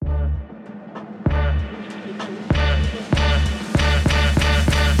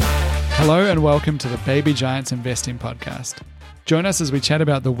Hello and welcome to the Baby Giants Investing Podcast. Join us as we chat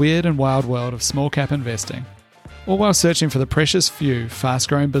about the weird and wild world of small cap investing, all while searching for the precious few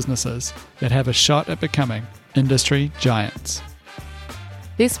fast-growing businesses that have a shot at becoming industry giants.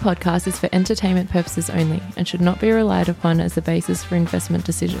 This podcast is for entertainment purposes only and should not be relied upon as the basis for investment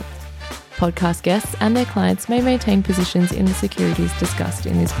decisions. Podcast guests and their clients may maintain positions in the securities discussed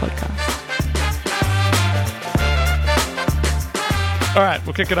in this podcast. All right,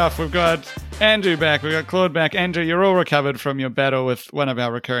 we'll kick it off. We've got Andrew back. We've got Claude back. Andrew, you're all recovered from your battle with one of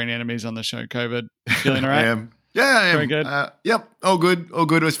our recurring enemies on the show, COVID. Feeling all right? I am. Yeah, I am. Very good. Yep, all good. All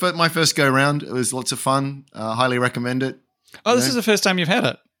good. It was my first go round. It was lots of fun. Highly recommend it. Oh, this is the first time you've had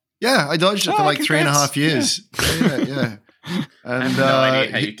it? Yeah, I dodged it for like congrats. 3.5 years. Yeah. And, I have no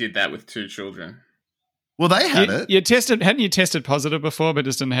idea how you did that with 2 children. Well, they had it. Hadn't you tested positive before, but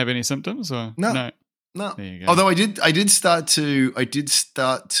just didn't have any symptoms? Or No. There you go. Although I did start to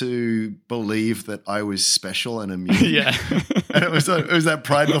believe that I was special and immune. Yeah. And it was that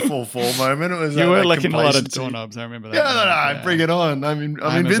pride before fall moment. It was you that, were like, licking a lot of complacency. doorknobs. I remember that. Yeah, bring it on. I'm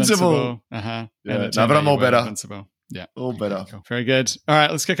invincible. Uh-huh. Yeah, no, but I'm all better. Invincible. Yeah. All better. Cool. Very good. All right,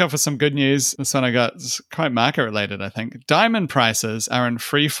 let's kick off with some good news. This one I got is quite market related, I think. Diamond prices are in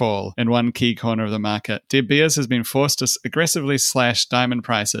free fall in one key corner of the market. De Beers has been forced to aggressively slash diamond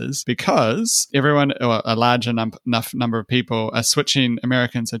prices because everyone, or a large enough number of people,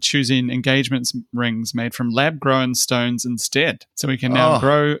 Americans are choosing engagement rings made from lab-grown stones instead. So we can now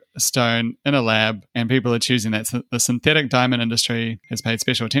grow a stone in a lab, and people are choosing that. So the synthetic diamond industry has paid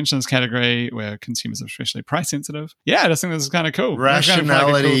special attention to this category where consumers are especially price sensitive. Yeah, I just think this is kind of cool. Rationality kind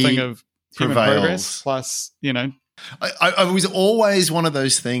of like a cool thing of human prevails. progress plus, I was always one of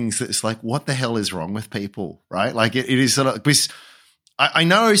those things that's like, what the hell is wrong with people, right? Like it is sort of, because I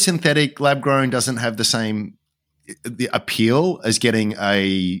know synthetic lab grown doesn't have the same the appeal as getting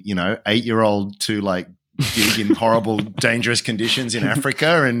a 8-year-old to like dig in horrible, dangerous conditions in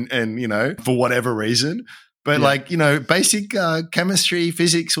Africa and for whatever reason. But basic chemistry,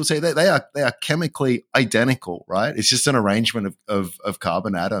 physics will say that they are chemically identical, right? It's just an arrangement of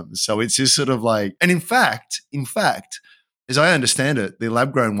carbon atoms. So it's just sort of like, and in fact, as I understand it, the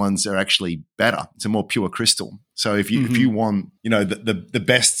lab grown ones are actually better. It's a more pure crystal. So if you want, the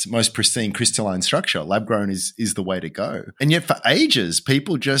best, most pristine crystalline structure, lab grown is the way to go. And yet for ages,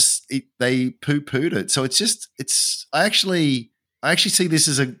 people they poo-pooed it. So I actually see this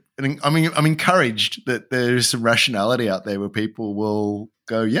as I'm encouraged that there's some rationality out there where people will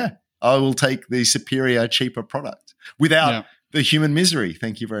go, yeah, I will take the superior, cheaper product without the human misery.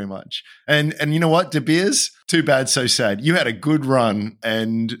 Thank you very much. And you know what, De Beers, too bad, so sad. You had a good run,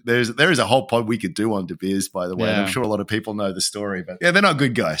 and there is a whole pod we could do on De Beers, by the way. Yeah. And I'm sure a lot of people know the story, but yeah, they're not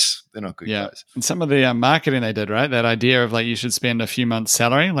good guys. They're not good guys. And some of the marketing they did, right? That idea of like you should spend a few months'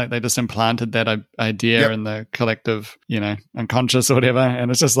 salary, like they just implanted that idea in the collective, unconscious or whatever, and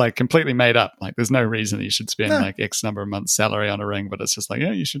it's just like completely made up. Like there's no reason that you should spend like X number of months' salary on a ring, but it's just like,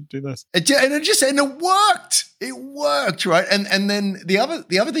 yeah, you should do this. And it worked. It worked, right? And then the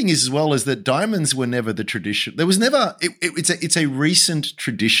other thing is as well is that diamonds were never the tradition. There was never. It's a recent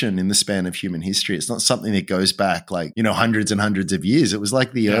tradition in the span of human history. It's not something that goes back like hundreds and hundreds of years. It was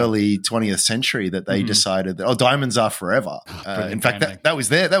like the early 20th century that they decided that diamonds are forever. In fact, that was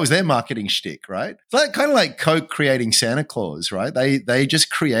their marketing shtick, right? It's like kind of like Coke creating Santa Claus, right? They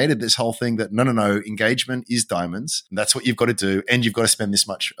just created this whole thing that no, engagement is diamonds. And that's what you've got to do, and you've got to spend this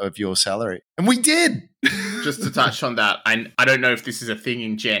much of your salary, and we did. Just to touch on that, I don't know if this is a thing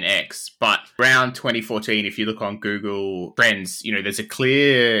in Gen X, but around 2014, if you look on Google Trends, there's a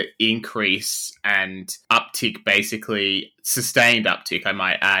clear increase and uptick, basically sustained uptick, I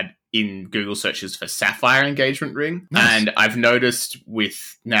might add, in Google searches for sapphire engagement ring. Nice. And I've noticed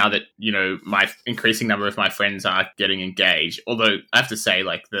with now that, my increasing number of my friends are getting engaged, although I have to say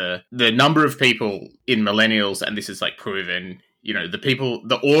like the number of people in millennials, and this is like proven,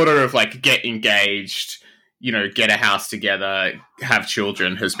 the order of like get engaged, get a house together, have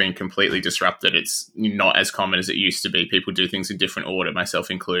children has been completely disrupted. It's not as common as it used to be. People do things in different order, myself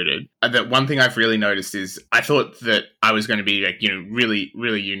included. The one thing I've really noticed is I thought that I was going to be like, really,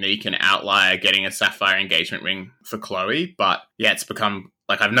 really unique and outlier getting a sapphire engagement ring for Chloe. But yeah, it's become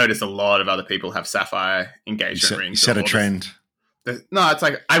like, I've noticed a lot of other people have sapphire engagement rings. You set a trend. No, it's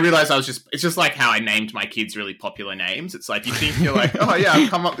like, I realized it's just like how I named my kids really popular names. It's like, you think you're like, oh yeah, I've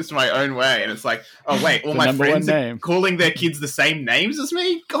come up with this my own way. And it's like, oh wait, all my friends are calling their kids the same names as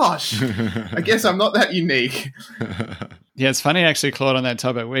me? Gosh, I guess I'm not that unique. Yeah, it's funny actually, Claude, on that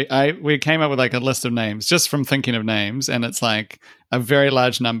topic. We came up with like a list of names just from thinking of names, and it's like a very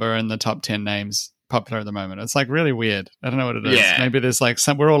large number in the top 10 names popular at the moment. It's like really weird. I don't know what it is. Yeah. Maybe there's like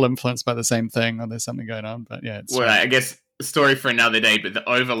we're all influenced by the same thing, or there's something going on. But yeah, it's Well, I guess a story for another day, but the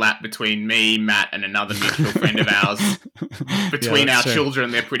overlap between me, Matt, and another mutual friend of ours, between our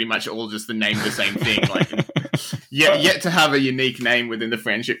children, they're pretty much all just the same thing. Like, yet to have a unique name within the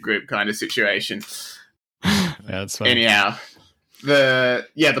friendship group kind of situation. Yeah, that's funny. Anyhow,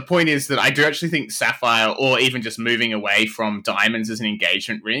 the point is that I do actually think sapphire, or even just moving away from diamonds as an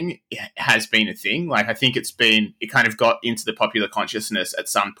engagement ring, has been a thing. Like, I think it kind of got into the popular consciousness at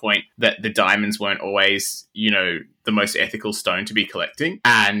some point that the diamonds weren't always, the most ethical stone to be collecting.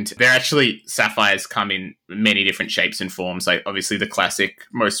 And they're actually, sapphires come in many different shapes and forms. Like, obviously the classic,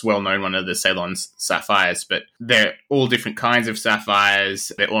 most well-known one are the Ceylon sapphires, but they're all different kinds of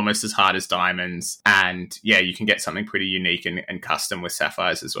sapphires. They're almost as hard as diamonds. And yeah, you can get something pretty unique and custom with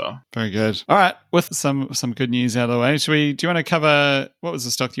sapphires as well. Very good. All right. With some good news out of the way, do you want to cover, what was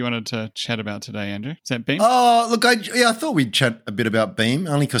the stock you wanted to chat about today, Andrew? Is that Beam? Oh, look, I thought we'd chat a bit about Beam,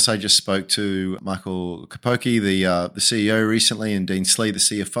 only because I just spoke to Michael Kapoki, the CEO recently, and Dean Slee, the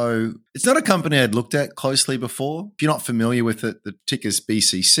CFO. It's not a company I'd looked at closely before. If you're not familiar with it, the ticker's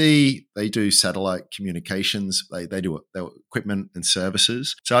BCC. They do satellite communications. They do equipment and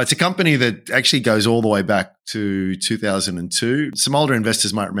services. So it's a company that actually goes all the way back to 2002. Some older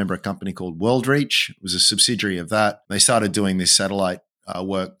investors might remember a company called WorldReach. It was a subsidiary of that. They started doing this satellite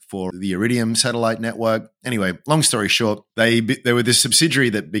work for the Iridium satellite network. Anyway, long story short, they were the subsidiary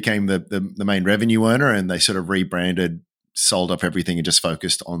that became the main revenue earner, and they sort of rebranded, sold up everything, and just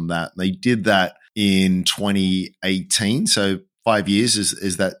focused on that. They did that in 2018, so 5 years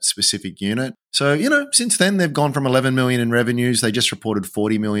is that specific unit. So, since then they've gone from 11 million in revenues. They just reported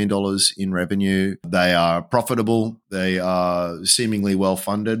 $40 million in revenue. They are profitable. They are seemingly well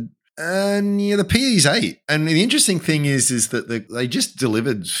funded. And the PE is 8. And the interesting thing is that they just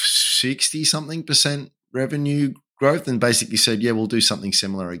delivered 60-something% revenue growth and basically said, yeah, we'll do something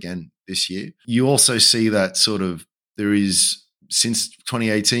similar again this year. You also see that sort of there is, since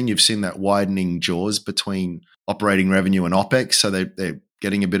 2018, you've seen that widening jaws between operating revenue and OPEX. So they're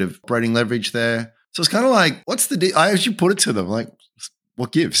getting a bit of operating leverage there. So it's kind of like, what's the deal? I actually put it to them, like,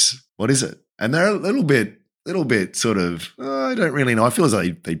 what gives? What is it? And they're a little bit sort of, I don't really know. I feel as though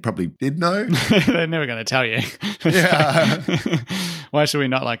they probably did know. They're never going to tell you. Yeah. Why should we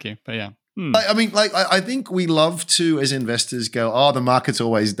not like you? But yeah. I mean, I think we love to, as investors, go, oh, the market's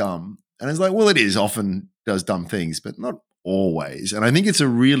always dumb. And it's like, well, it is, often does dumb things, but not always. And I think it's a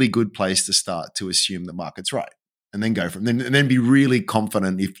really good place to start to assume the market's right. And then go from then, and then be really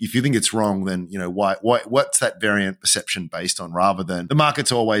confident. If you think it's wrong, then what's that variant perception based on, rather than the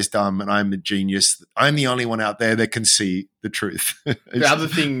market's always dumb and I'm a genius. I'm the only one out there that can see the truth. The other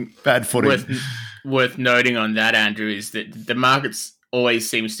thing bad footing worth noting on that, Andrew, is that the market's always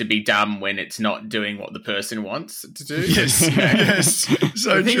seems to be dumb when it's not doing what the person wants to do. Yes, yes.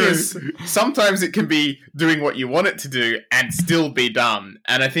 So the thing true. is, sometimes it can be doing what you want it to do and still be dumb.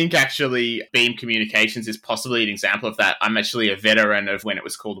 And I think actually Beam Communications is possibly an example of that. I'm actually a veteran of when it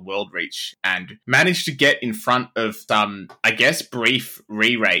was called WorldReach and managed to get in front of some, I guess, brief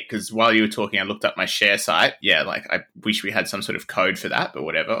re-rate, because while you were talking, I looked up my share site. Yeah, like I wish we had some sort of code for that, but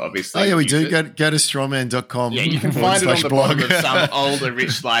whatever, obviously. Oh, yeah, we do. Go to strawman.com. Yeah, you can find it on the bottom of some older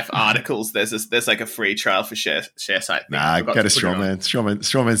Rich Life articles. There's like a free trial for share site. Nah, go to Strawman.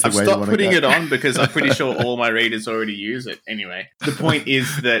 Strawman's the I've way. stopped putting it on because I'm pretty sure all my readers already use it. Anyway, the point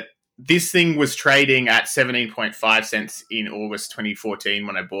is that this thing was trading at 17.5 cents in August 2014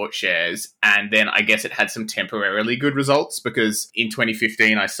 when I bought shares. And then I guess it had some temporarily good results because in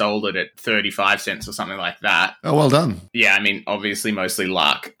 2015 I sold it at 35 cents or something like that. Oh, well done. Yeah, I mean, obviously mostly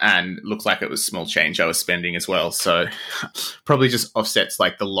luck, and looks like it was small change I was spending as well. So probably just offsets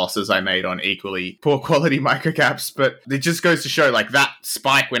like the losses I made on equally poor quality microcaps. But it just goes to show like that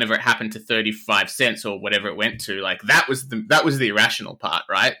spike whenever it happened to 35 cents or whatever it went to, like that was the irrational part,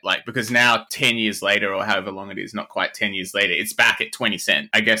 right? Like, because now 10 years later, or however long it is, not quite 10 years later, it's back at 20 cents.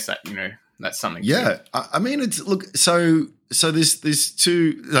 I guess that, that's something. Yeah. I mean, it's, look, so there's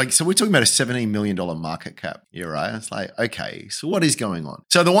two, like, so we're talking about a $17 million market cap here, right? It's like, okay, so what is going on?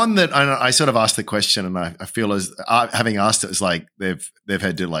 So the one that I sort of asked the question, and I feel as having asked it, is like they've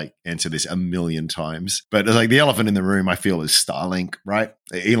had to like answer this a million times, but like the elephant in the room, I feel, is Starlink, right?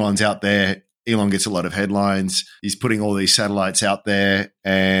 Elon's out there Elon gets a lot of headlines. He's putting all these satellites out there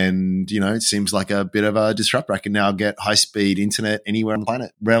and, it seems like a bit of a disruptor. I can now get high-speed internet anywhere on the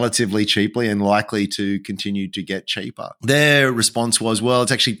planet relatively cheaply and likely to continue to get cheaper. Their response was, well,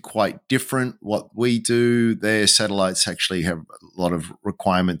 it's actually quite different what we do. Their satellites actually have a lot of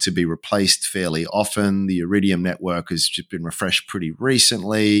requirement to be replaced fairly often. The Iridium network has just been refreshed pretty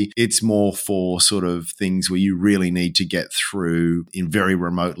recently. It's more for sort of things where you really need to get through in very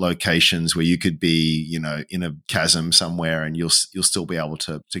remote locations where you could be, in a chasm somewhere and you'll still be able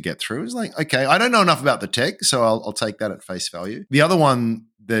to get through. It's like, okay, I don't know enough about the tech, so I'll take that at face value. The other one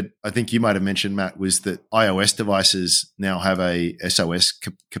that I think you might have mentioned, Matt, was that iOS devices now have a SOS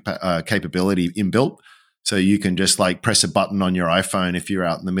capability inbuilt. So you can just like press a button on your iPhone if you're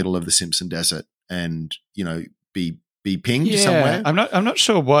out in the middle of the Simpson Desert and, be pinged somewhere. I'm not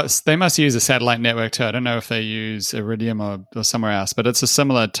sure they must use a satellite network too. I don't know if they use Iridium or somewhere else, but it's a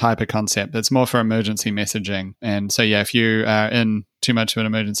similar type of concept. It's more for emergency messaging. And so, if you are in too much of an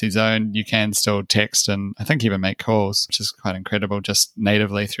emergency zone, you can still text and I think even make calls, which is quite incredible, just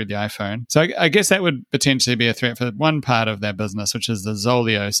natively through the iPhone. So I guess that would potentially be a threat for one part of their business, which is the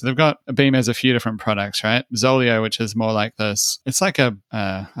Zoleo. So they've got, Beam has a few different products, right? Zoleo, which is more like this. It's like I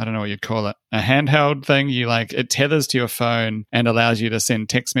don't know what you'd call it, a handheld thing. It tethers to your phone and allows you to send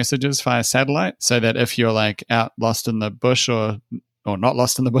text messages via satellite so that if you're like out lost in the bush or not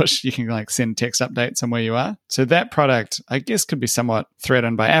lost in the bush, you can like send text updates on where you are. So that product, I guess, could be somewhat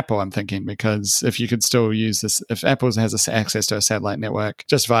threatened by Apple, I'm thinking, because if you could still use this, if Apple has access to a satellite network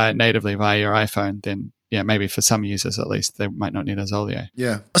just natively via your iPhone, then maybe for some users at least, they might not need a Zoleo.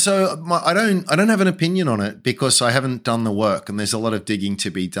 Yeah. So I don't have an opinion on it because I haven't done the work and there's a lot of digging to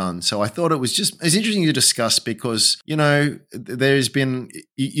be done. So I thought it's interesting to discuss because, there's been,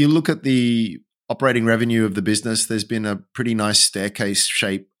 you look at the operating revenue of the business, there's been a pretty nice staircase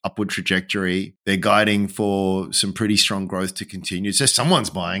shape upward trajectory. They're guiding for some pretty strong growth to continue. So someone's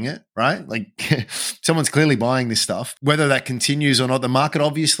buying it, right? Like someone's clearly buying this stuff. Whether that continues or not, the market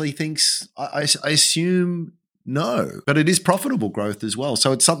obviously thinks, I assume no, but it is profitable growth as well.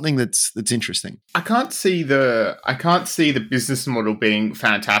 So it's something that's interesting. I can't see the business model being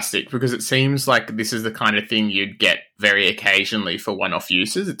fantastic because it seems like this is the kind of thing you'd get very occasionally for one-off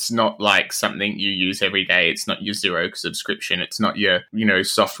uses. It's not like something you use every day. It's not your Xero subscription. It's not your,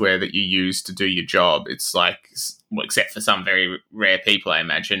 software that you use to do your job. It's like, well, except for some very rare people, I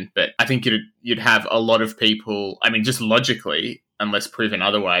imagine. But I think you'd have a lot of people, just logically, unless proven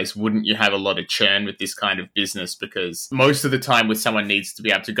otherwise, wouldn't you have a lot of churn with this kind of business? Because most of the time when someone needs to be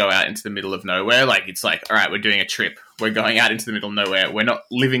able to go out into the middle of nowhere, like it's like, all right, we're doing a trip. We're going out into the middle of nowhere. We're not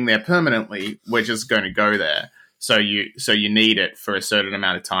living there permanently. We're just going to go there. So you need it for a certain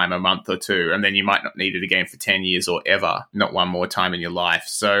amount of time, a month or two, and then you might not need it again for 10 years or ever, not one more time in your life.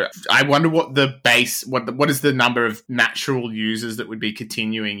 So I wonder what is the number of natural users that would be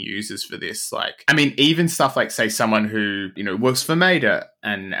continuing users for this? Like, even stuff like, say, someone who, works for Meta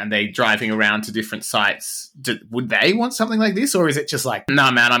and they driving around to different sites, would they want something like this? Or is it just like, nah,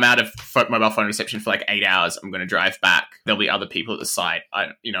 man, I'm out of mobile phone reception for like 8 hours. I'm going to drive back. There'll be other people at the site.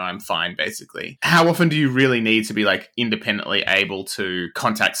 I'm fine, basically. How often do you really need to be like independently able to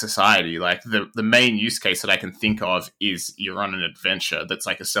contact society? Like the main use case that I can think of is you're on an adventure that's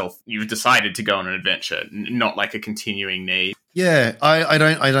like you've decided to go on an adventure, not like a continuing need. Yeah, I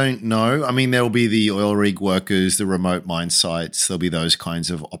don't know. There will be the oil rig workers, the remote mine sites. There'll be those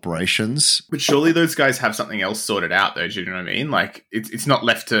kinds of operations. But surely those guys have something else sorted out, though. Do you know what I mean? Like it's not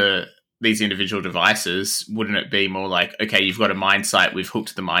left to these individual devices. Wouldn't it be more like, okay, you've got a mine site, we've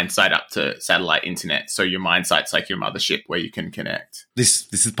hooked the mine site up to satellite internet, so your mine site's like your mothership where you can connect? This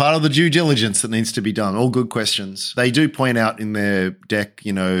is part of the due diligence that needs to be done. All good questions. They do point out in their deck,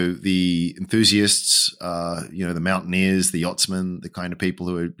 the enthusiasts, the mountaineers, the yachtsmen, the kind of people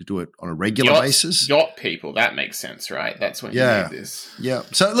who do it on a regular basis. Yacht people, that makes sense, right? That's when you need this. Yeah.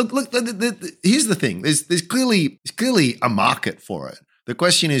 So look, here's the thing. There's clearly a market for it. The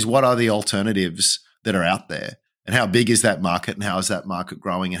question is, what are the alternatives that are out there and how big is that market and how is that market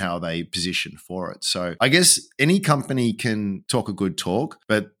growing and how are they positioned for it? So I guess any company can talk a good talk,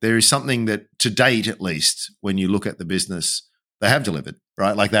 but there is something that to date, at least when you look at the business, they have delivered,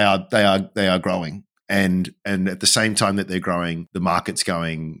 right? Like they are growing. And at the same time that they're growing, the market's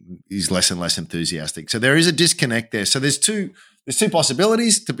is less and less enthusiastic. So there is a disconnect there. So there's two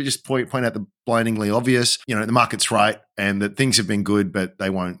possibilities to just point out the blindingly obvious. The market's right and that things have been good, but they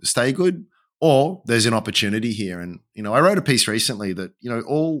won't stay good. Or there's an opportunity here. And, I wrote a piece recently that,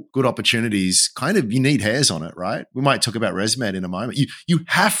 all good opportunities you need hairs on it, right? We might talk about Resmed in a moment. You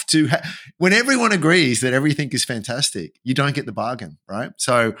have to, when everyone agrees that everything is fantastic, you don't get the bargain, right?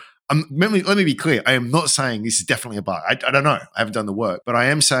 So let me be clear. I am not saying this is definitely a buy. I don't know. I haven't done the work, but I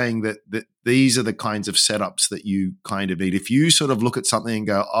am saying that these are the kinds of setups that you kind of need. If you sort of look at something and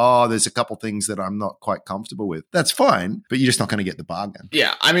go, oh, there's a couple things that I'm not quite comfortable with, that's fine, but you're just not going to get the bargain.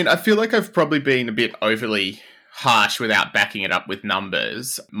 Yeah, I mean, I feel like I've probably been a bit overly harsh without backing it up with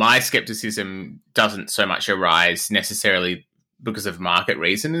numbers. My skepticism doesn't so much arise necessarily because of market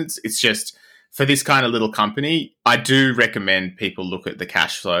reasons. It's just for this kind of little company, I do recommend people look at the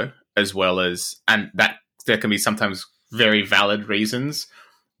cash flow as well as, and that there can be sometimes very valid reasons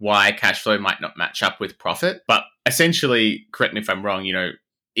why cash flow might not match up with profit. But essentially, correct me if I'm wrong,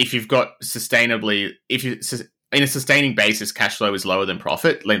 if you've got in a sustaining basis, cash flow is lower than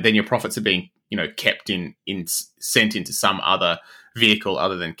profit, then your profits are being, kept sent into some other vehicle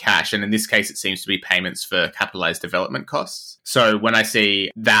other than cash. And in this case, it seems to be payments for capitalized development costs. So when I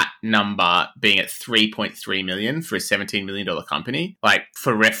see that number being at 3.3 million for a $17 million company, like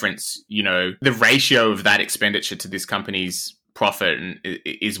for reference, the ratio of that expenditure to this company's profit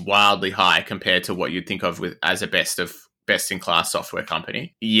is wildly high compared to what you'd think of as a best-in-class software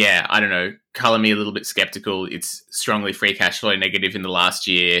company. Yeah, I don't know. Color me a little bit skeptical. It's strongly free cash flow negative in the last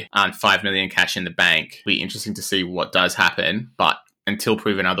year, and 5 million cash in the bank. Be interesting to see what does happen, but until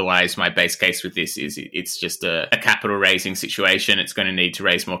proven otherwise, my base case with this is it's just a capital raising situation. It's going to need to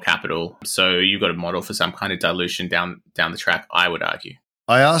raise more capital. So you've got to model for some kind of dilution down the track, I would argue.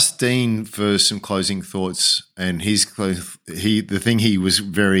 I asked Dean for some closing thoughts, and the thing he was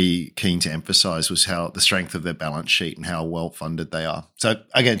very keen to emphasize was how the strength of their balance sheet and how well funded they are. So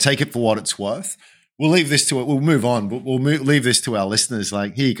again, take it for what it's worth. We'll leave this to it. We'll move on, but leave this to our listeners.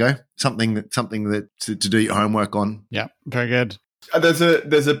 Like, here you go, something that to do your homework on. Yeah, very good. There's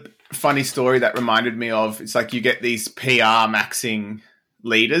a funny story that reminded me of. It's like you get these PR maxing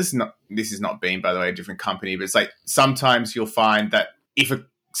leaders. This is not Beam, by the way, a different company, but it's like sometimes you'll find that if a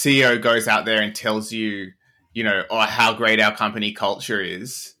CEO goes out there and tells you, how great our company culture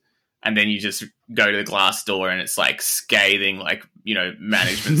is, and then you just go to the Glassdoor and it's like scathing, like,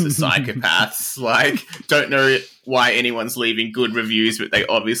 management's the psychopaths, like, don't know why anyone's leaving good reviews, but they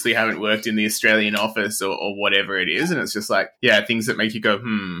obviously haven't worked in the Australian office or whatever it is. And it's just like, yeah, things that make you go,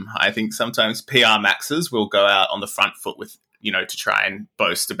 I think sometimes PR maxers will go out on the front foot with, to try and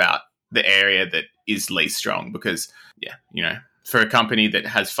boast about the area that is least strong because, for a company that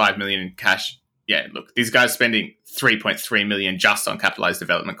has 5 million in cash, look, these guys spending 3.3 million just on capitalized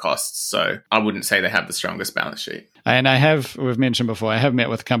development costs. So I wouldn't say they have the strongest balance sheet. And we've mentioned before, I have met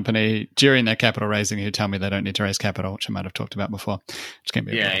with a company during their capital raising who tell me they don't need to raise capital, which I might have talked about before. Which can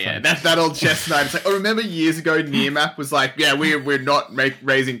be that old chestnut. It's like, remember years ago, Nearmap was like, we're not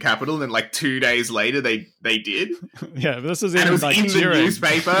raising capital, and then like 2 days later they did. Yeah, this is and it was like in the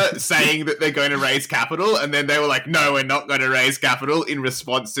newspaper saying that they're going to raise capital, and then they were like, no, we're not going to raise capital in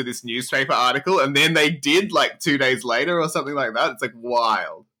response to this newspaper article, and then they did like 2 days later or something like that. It's like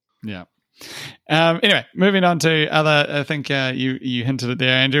wild. Yeah. Anyway, moving on to other, I think you hinted at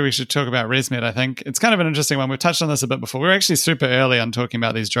there, Andrew, we should talk about Resmed. I think it's kind of an interesting one. We've touched on this a bit before. We were actually super early on talking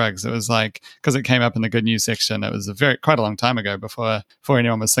about these drugs. It was like, because it came up in the good news section, it was quite a long time ago before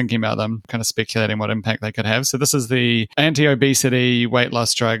anyone was thinking about them, kind of speculating what impact they could have. So this is the anti-obesity weight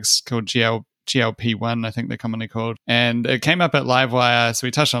loss drugs called GLP-1, I think they're commonly called. And it came up at Livewire, so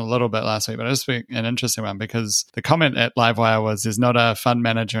we touched on it a little bit last week, but it's an interesting one because the comment at Livewire was, there's not a fund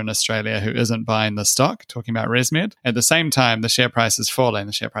manager in Australia who isn't buying the stock, talking about Resmed. At the same time, the share price is falling.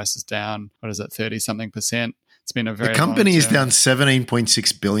 The share price is down, 30-something%. It's been a very The company is down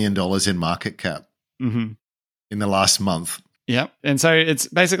 $17.6 billion in market cap in the last month. Yep. And so it's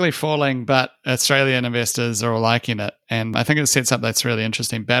basically falling, but Australian investors are all liking it. And I think it sets up this really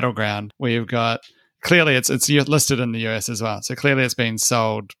interesting battleground where you've got, clearly it's listed in the US as well. So clearly it's being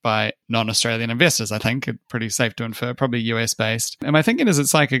sold by non-Australian investors, I think. It's pretty safe to infer, probably US based. And my thinking is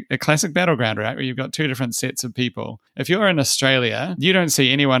it's like a classic battleground, right? Where you've got two different sets of people. If you're in Australia, you don't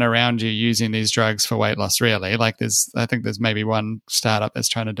see anyone around you using these drugs for weight loss, really. Like I think there's maybe one startup that's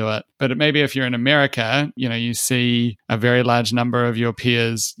trying to do it. But maybe if you're in America, you see a very large number of your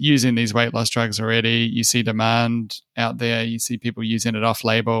peers using these weight loss drugs already. You see demand out there. You see people using it off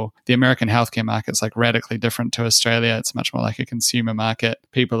label. The American healthcare market's like radically different to Australia. It's much more like a consumer market.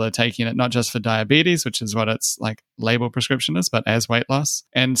 People are taking it not just for diabetes, which is what its like label prescription is, but as weight loss.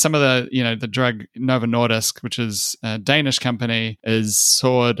 And some of the drug Novo Nordisk, which is a Danish company, is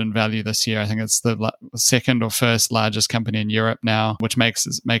soared in value this year. I think it's the second or first largest company in Europe now, which makes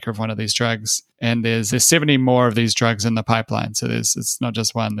maker of one of these drugs. And there's 70 more of these drugs in the pipeline. So it's not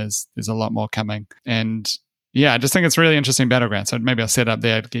just one. There's a lot more coming. And Yeah, I just think it's a really interesting battleground. So maybe I'll set up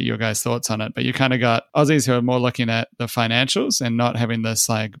there to get your guys' thoughts on it. But you kind of got Aussies who are more looking at the financials and not having this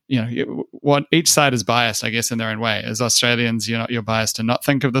what each side is biased, I guess, in their own way. As Australians, you're biased to not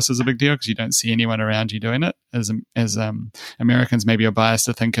think of this as a big deal because you don't see anyone around you doing it. As Americans, maybe you're biased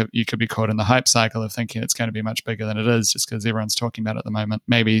to think you could be caught in the hype cycle of thinking it's going to be much bigger than it is just because everyone's talking about it at the moment.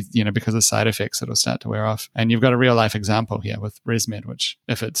 Maybe, because of side effects, it'll start to wear off. And you've got a real life example here with Resmed, which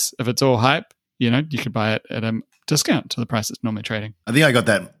if it's all hype, you could buy it at a discount to the price it's normally trading. I think I got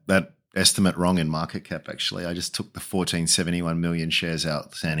that estimate wrong in market cap, actually. I just took the 1471 million shares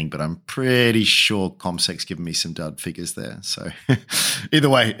outstanding, but I'm pretty sure CommSec's given me some dud figures there. So either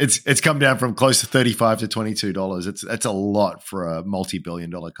way, it's come down from close to $35 to $22. That's a lot for a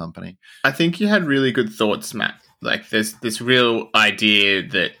multi-billion-dollar company. I think you had really good thoughts, Matt. Like there's this real idea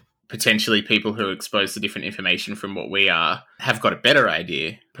that potentially people who are exposed to different information from what we are have got a better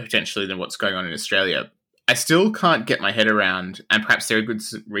idea potentially than what's going on in Australia. I still can't get my head around, and perhaps there are good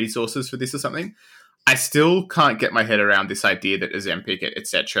resources for this or something. I still can't get my head around this idea that Ozempic,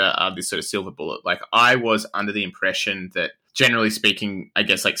 etc., are this sort of silver bullet. Like I was under the impression that generally speaking, I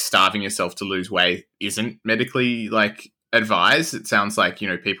guess like starving yourself to lose weight isn't medically like advised. It sounds like,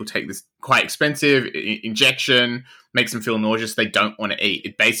 people take this quite expensive injection, makes them feel nauseous. They don't want to eat.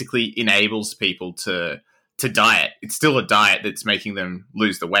 It basically enables people to diet. It's still a diet that's making them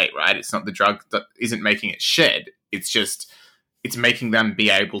lose the weight, right? It's not the drug that isn't making it shed. It's making them be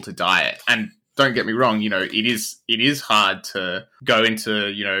able to diet. And don't get me wrong, it is hard to go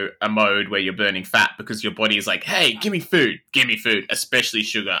into, a mode where you're burning fat because your body is like, hey, give me food, especially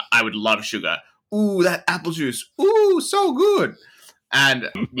sugar. I would love sugar. Ooh, that apple juice. Ooh, so good. And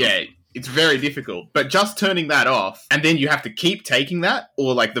yeah, it's very difficult. But just turning that off, and then you have to keep taking that,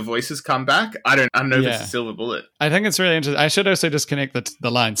 or like the voices come back. I don't know if it's a silver bullet. I think it's really interesting. I should also just connect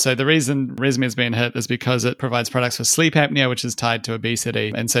the lines. So the reason Resmed's been hit is because it provides products for sleep apnea, which is tied to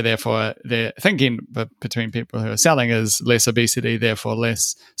obesity. And so therefore, their thinking between people who are selling is less obesity, therefore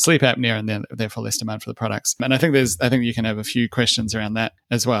less sleep apnea, and then therefore less demand for the products. And I think you can have a few questions around that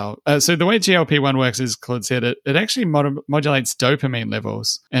as well. So the way GLP-1 works, as Claude said, it actually modulates dopamine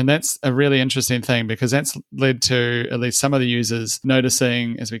levels. And that's a really interesting thing because that's led to at least some of the users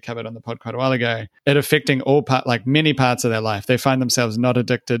noticing, as we covered on the pod quite a while ago, it affecting many parts of their life. They find themselves not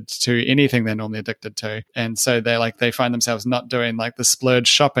addicted to anything they're normally addicted to. And so they find themselves not doing like the splurge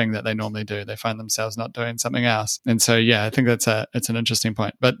shopping that they normally do. They find themselves not doing something else. And so, yeah, I think it's an interesting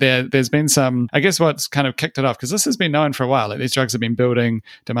point. But there's been some, I guess what's kind of kicked it off, because this has been known for a while. Like these drugs have been building,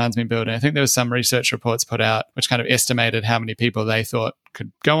 demand's been building. I think there was some research reports put out which kind of estimated how many people they thought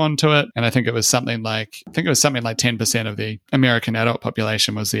could go onto it. And I think it was something like 10% of the American adult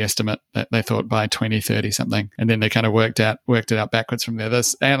population was the estimate that they thought by 2030 something. And then they kind of worked it out backwards from there.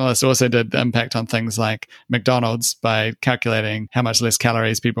 This analyst also did the impact on things like McDonald's by calculating how much less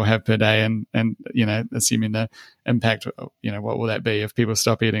calories people have per day and assuming the impact, what will that be if people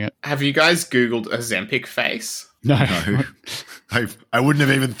stop eating it? Have you guys Googled Ozempic face? No. I wouldn't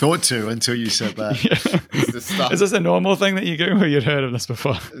have even thought to until you said that. Yeah. Is this a normal thing that you Google, or you'd heard of this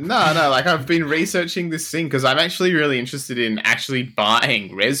before? No, like I've been reaching this thing because I'm actually really interested in actually buying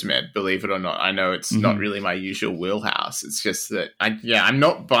Resmed, believe it or not. I know it's not really my usual wheelhouse. It's just that I'm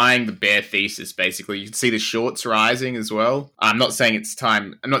not buying the bare thesis, basically. You can see the shorts rising as well. I'm not saying it's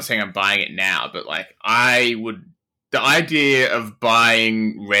time. I'm not saying I'm buying it now, but like the idea of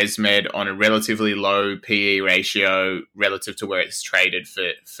buying Resmed on a relatively low PE ratio relative to where it's traded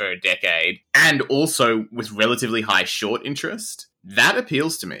for a decade, and also with relatively high short interest, that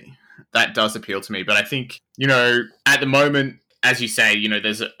appeals to me. That does appeal to me. But I think, at the moment, as you say,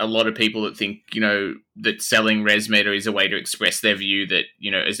 there's a lot of people that think, that selling Resmed is a way to express their view that,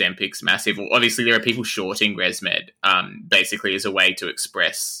 Ozempic's massive. Well, obviously, there are people shorting Resmed basically as a way to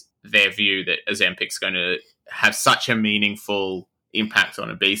express their view that Ozempic's going to have such a meaningful impact on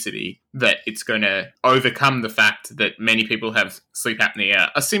obesity that it's going to overcome the fact that many people have sleep apnea,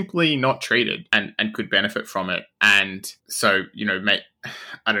 are simply not treated and could benefit from it. And so,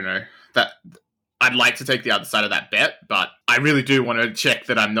 I don't know, that I'd like to take the other side of that bet, but I really do want to check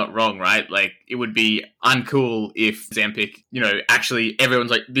that I'm not wrong, right? Like, it would be uncool if Ozempic, actually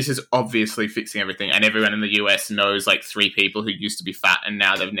everyone's like, this is obviously fixing everything, and everyone in the US knows like 3 people who used to be fat and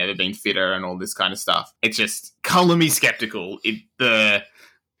now they've never been fitter and all this kind of stuff. It's just color me skeptical.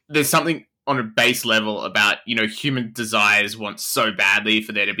 There's something on a base level about, human desires want so badly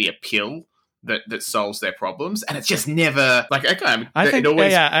for there to be a pill that solves their problems, and it's just never like, okay, I think it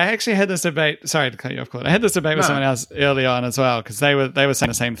always. I actually had this debate. Sorry to cut you off, Claude. I had this debate with someone else early on as well, because they were saying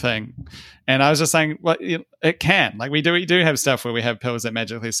the same thing, and I was just saying, well, it can, like we do have stuff where we have pills that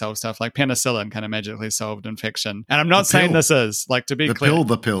magically solve stuff, like penicillin kind of magically solved infection, and I'm not saying this is like, to be clear,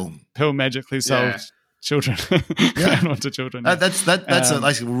 the pill magically solved children. Not to children. That's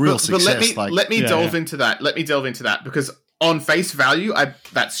a real success. Let me delve into that. Let me delve into that, because on face value,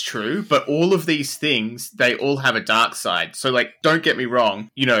 that's true. But all of these things, they all have a dark side. So, like, don't get me wrong.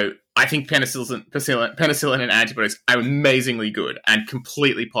 I think penicillin and antibiotics are amazingly good and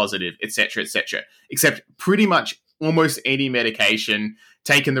completely positive, etc., etc. Except pretty much almost any medication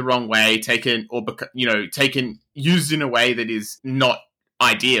taken the wrong way, used in a way that is not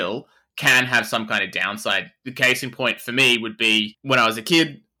ideal, can have some kind of downside. The case in point for me would be when I was a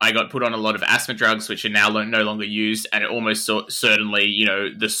kid, I got put on a lot of asthma drugs, which are now no longer used, and it almost certainly,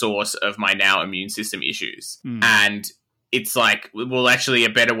 the source of my now immune system issues. And it's like, well, actually, a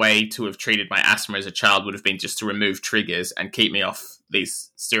better way to have treated my asthma as a child would have been just to remove triggers and keep me off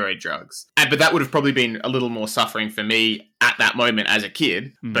these steroid drugs. But that would have probably been a little more suffering for me at that moment as a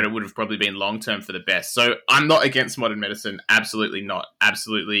kid, but it would have probably been long-term for the best. So I'm not against modern medicine. Absolutely not.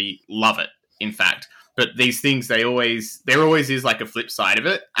 Absolutely love it, in fact. But these things, there always is like a flip side of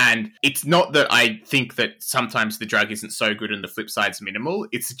it. And it's not that I think that sometimes the drug isn't so good and the flip side's minimal.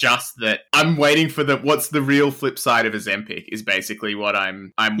 It's just that I'm waiting for what's the real flip side of Ozempic is basically what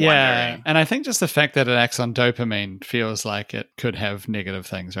I'm wondering. And I think just the fact that it acts on dopamine feels like it could have negative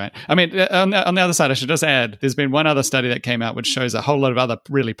things, right? I mean, on the other side, I should just add, there's been one other study that came out which shows a whole lot of other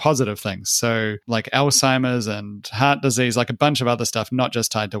really positive things. So like Alzheimer's and heart disease, like a bunch of other stuff, not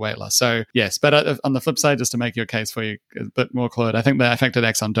just tied to weight loss. So yes, but on the flip side, just to make your case for you a bit more, Claude, I think the fact it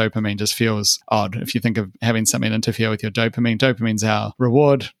acts on dopamine just feels odd. If you think of having something interfere with your dopamine's our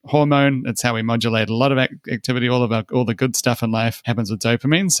reward hormone. It's how we modulate a lot of activity. All the good stuff in life happens with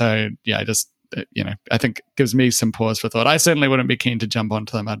dopamine. So yeah, I think it gives me some pause for thought. I certainly wouldn't be keen to jump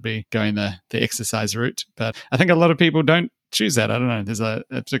onto them. I'd be going the exercise route. But I think a lot of people don't choose that. I don't know. There's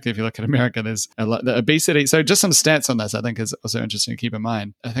particularly if you look at America, there's a lot, the obesity. So just some stats on this, I think, is also interesting to keep in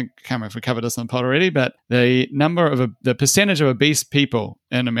mind. I think, I can't remember if we covered this on the pod already, but the percentage of obese people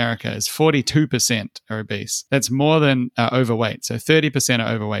in America is 42% are obese. That's more than overweight. So 30%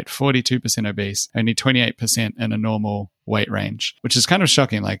 are overweight, 42% obese, only 28% in a normal weight range, which is kind of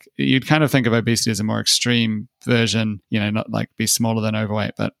shocking. Like, you'd kind of think of obesity as a more extreme version, not like be smaller than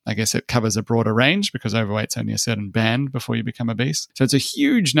overweight, but I guess it covers a broader range because overweight's only a certain band before you become obese. So it's a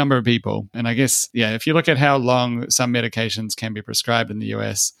huge number of people. And I guess, if you look at how long some medications can be prescribed in the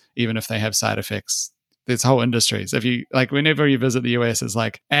US, even if they have side effects, there's whole industries. If you whenever you visit the US, there's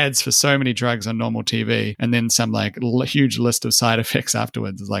like ads for so many drugs on normal TV, and then some like huge list of side effects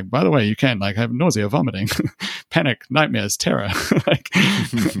afterwards. It's like, by the way, you can like have nausea, vomiting, panic, nightmares, terror.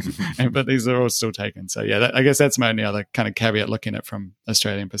 But these are all still taken. So I guess that's my only other kind of caveat looking at it from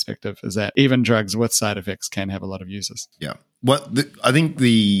Australian perspective, is that even drugs with side effects can have a lot of uses. Yeah. I think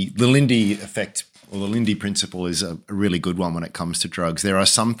the Lindy effect, or the Lindy principle, is a really good one when it comes to drugs. There are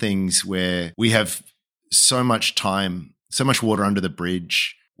some things where we have so much time, so much water under the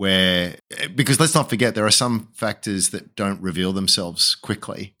bridge, because let's not forget, there are some factors that don't reveal themselves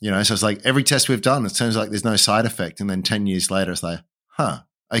quickly. So it's like every test we've done, it turns like there's no side effect. And then 10 years later, it's like,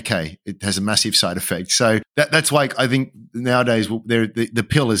 okay, it has a massive side effect. So that's why I think nowadays the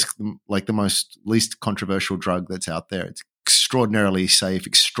pill is like the least controversial drug that's out there. It's extraordinarily safe,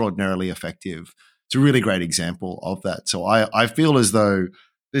 extraordinarily effective. It's a really great example of that. So I feel as though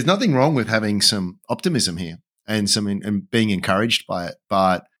there's nothing wrong with having some optimism here and being encouraged by it,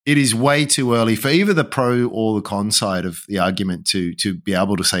 but it is way too early for either the pro or the con side of the argument to be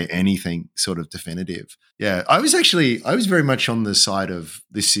able to say anything sort of definitive. Yeah, I was very much on the side of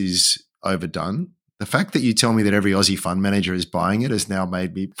this is overdone. The fact that you tell me that every Aussie fund manager is buying it has now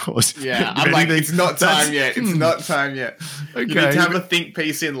made me pause. Yeah, I'm like, it's not time yet. It's not time yet. Okay. You need to have a think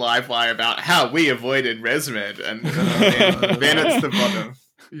piece in Livewire about how we avoided Resmed, and then it's the bottom.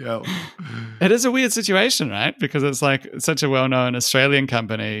 Yeah, it is a weird situation, right? Because it's like such a well-known Australian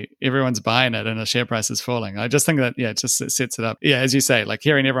company, everyone's buying it, and the share price is falling. I just think that it sets it up. Yeah, as you say, like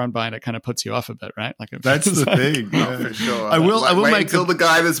hearing everyone buying it kind of puts you off a bit, right? Like that's the thing. Yeah. For sure. I will wait until the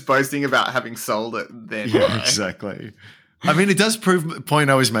guy that's boasting about having sold it. Then exactly. I mean, it does prove the point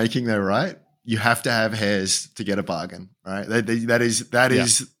I was making, though, right? You have to have hairs to get a bargain, right? That is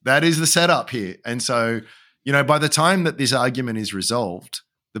the setup here, and so by the time that this argument is resolved,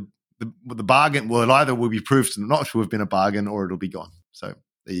 the bargain will either be proved not to have been a bargain or it'll be gone. So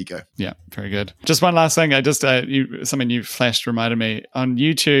there you go. Yeah, very good. Just one last thing. I just something you flashed reminded me on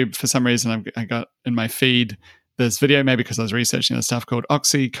YouTube. For some reason, I got in my feed this video, maybe because I was researching this stuff, called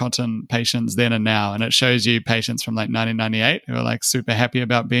Oxycontin Patients Then and Now. And it shows you patients from like 1998 who are like super happy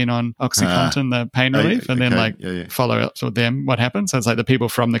about being on Oxycontin, the pain relief, and then follow up with them what happens. So it's like the people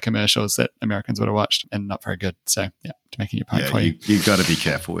from the commercials that Americans would have watched, and not very good. So yeah, making your point for you. You've got to be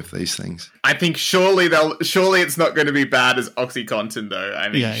careful with these things. I think surely it's not going to be bad as Oxycontin though. I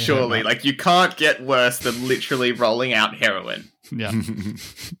mean, surely like you can't get worse than literally rolling out heroin. Yeah.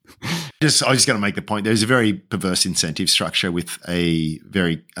 I was just going to make the point. There's a very perverse incentive structure with a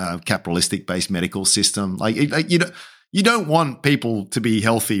very capitalistic based medical system. Like you don't want people to be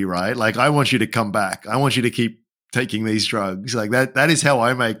healthy, right? Like I want you to come back. I want you to keep taking these drugs. Like that is how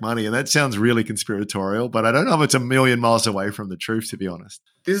I make money. And that sounds really conspiratorial, but I don't know if it's a million miles away from the truth, to be honest.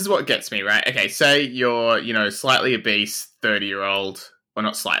 This is what gets me, right? Okay, say you're, slightly obese 30-year-old. Or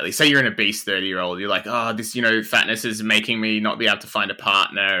not slightly. Say you're an obese 30-year-old. You're like, this, fatness is making me not be able to find a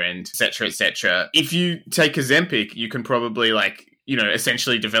partner and et cetera, et cetera. If you take Ozempic, you can probably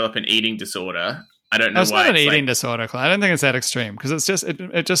essentially develop an eating disorder. I don't know why. It's not an eating disorder, Claire. I don't think it's that extreme because it's just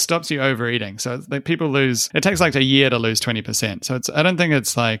it just stops you overeating. So it's like people lose. It takes like a year to lose 20%. So I don't think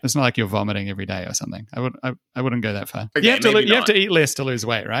it's not like you're vomiting every day or something. I wouldn't go that far. Okay, you have to eat less to lose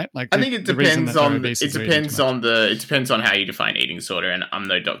weight, right? Like I think it depends on how you define eating disorder. And I'm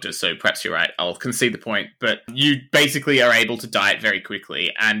no doctor, so perhaps you're right. I'll concede the point. But you basically are able to diet very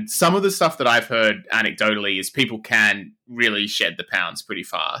quickly. And some of the stuff that I've heard anecdotally is people can really shed the pounds pretty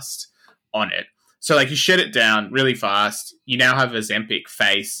fast on it. So like you shed it down really fast. You now have Ozempic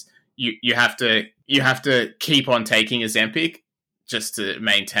face. You have to keep on taking Ozempic just to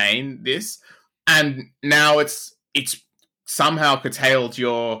maintain this. And now it's somehow curtailed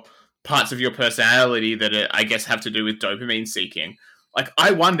your parts of your personality that I guess have to do with dopamine seeking. Like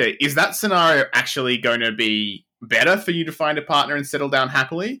I wonder, is that scenario actually going to be better for you to find a partner and settle down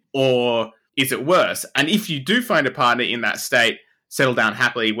happily? Or is it worse? And if you do find a partner in that state, settle down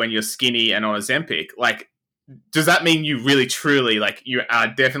happily when you're skinny and on Ozempic, like, does that mean you really truly, like, you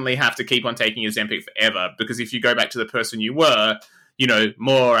definitely have to keep on taking Ozempic forever? Because if you go back to the person you were,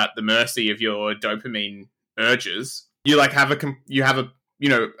 more at the mercy of your dopamine urges, you like have a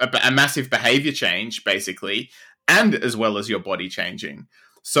massive behavior change basically, and as well as your body changing.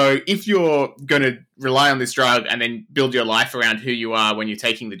 So if you're going to rely on this drug and then build your life around who you are when you're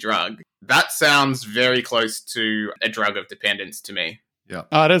taking the drug, that sounds very close to a drug of dependence to me. Yeah.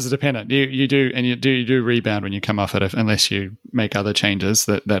 Oh, it is a dependent. You do rebound when you come off it unless you make other changes.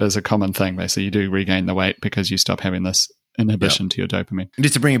 That is a common thing. Basically, you do regain the weight because you stop having this inhibition to your dopamine. And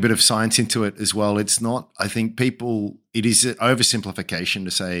just to bring a bit of science into it as well, it's not, I think it is an oversimplification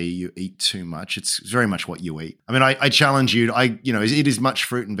to say you eat too much. It's very much what you eat. I mean, I challenge you, eat as much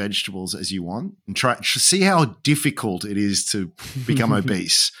fruit and vegetables as you want and try to see how difficult it is to become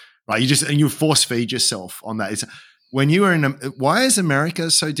obese, right? You force feed yourself on that. Why is America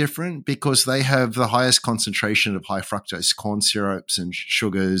so different? Because they have the highest concentration of high fructose corn syrups and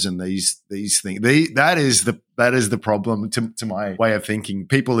sugars and these things. That is the problem to my way of thinking.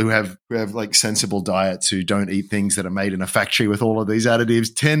 People who have like sensible diets who don't eat things that are made in a factory with all of these additives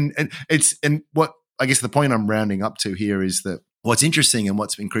and what I guess the point I'm rounding up to here is that what's interesting and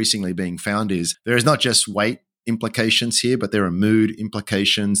what's increasingly being found is there is not just weight implications here, but there are mood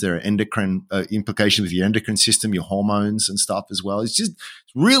implications. There are endocrine implications with your endocrine system, your hormones and stuff as well. It's just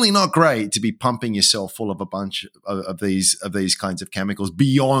really not great to be pumping yourself full of a bunch of these kinds of chemicals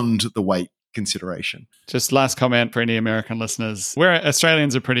beyond the weight consideration. Just last comment for any American listeners.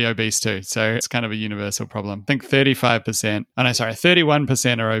 Australians are pretty obese too, so it's kind of a universal problem. I think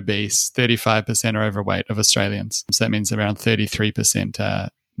 31% are obese, 35% are overweight of Australians. So that means around 33% are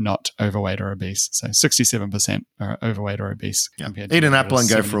not overweight or obese. So 67% are overweight or obese. Eat an apple and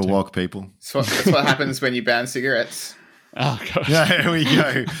go for a walk, people. That's what happens when you ban cigarettes. Oh, gosh. Yeah, here we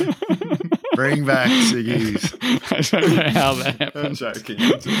go. Bring back ciggies. I don't know how that happened. I'm joking.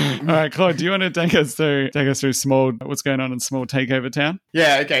 All right, Claude, do you want to take us through what's going on in small takeover town?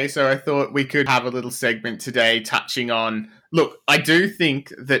 Yeah, okay. So I thought we could have a little segment today touching on, look, I do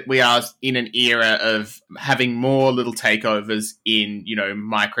think that we are in an era of having more little takeovers in,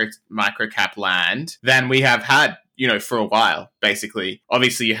 micro cap land than we have had, for a while, basically.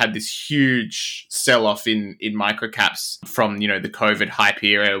 Obviously, you had this huge sell-off in microcaps from, the COVID hype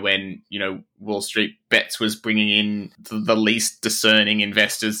era when, Wall Street Bets was bringing in the least discerning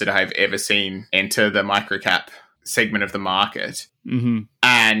investors that I've ever seen enter the microcap segment of the market. Mm-hmm.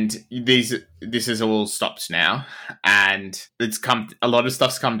 And this is all stopped now, and a lot of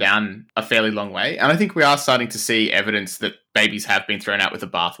stuff's come down a fairly long way. And I think we are starting to see evidence that babies have been thrown out with the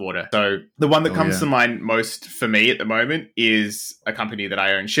bathwater. So the one that comes to mind most for me at the moment is a company that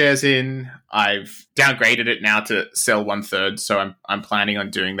I own shares in. I've downgraded it now to sell 1/3, so I'm planning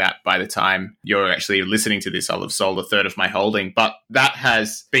on doing that by the time you're actually listening to this. I'll have sold 1/3 of my holding, but that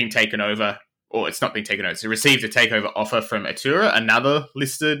has been taken over. Or it's not been taken over. It's received a takeover offer from Atura, another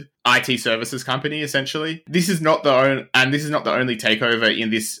listed IT services company, essentially. This is not the only takeover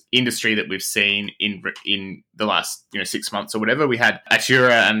in this industry that we've seen in the last 6 months or whatever. We had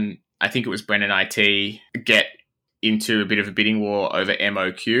Atura and I think it was Brennan IT get into a bit of a bidding war over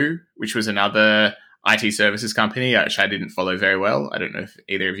MOQ, which was another IT services company, which I didn't follow very well. I don't know if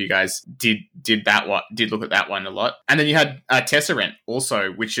either of you guys did look at that one a lot. And then you had Tesserent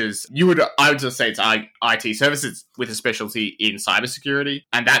also, which is I would just say it's IT services with a specialty in cybersecurity,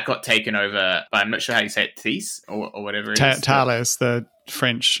 and that got taken over by, I'm not sure how you say it, Thies or whatever it is. Thales, the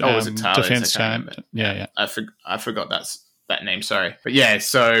French was it Thales? defense giant. Yeah. I forgot that name. Sorry, but yeah.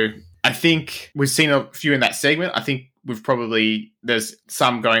 So I think we've seen a few in that segment. I think there's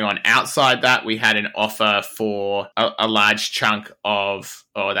some going on outside that. We had an offer for a large chunk of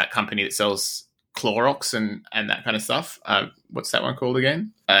that company that sells Clorox and that kind of stuff. What's that one called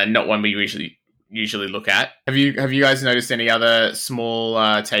again? Not one we usually look at. Have you guys noticed any other small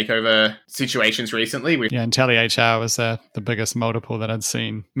takeover situations recently? IntelliHR was the biggest multiple that I'd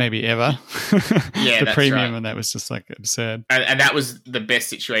seen maybe ever. Yeah, the that's premium, right. and that was just like absurd. And that was the best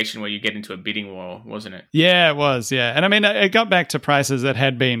situation where you get into a bidding war, wasn't it? Yeah, it was. Yeah, and I mean, it got back to prices that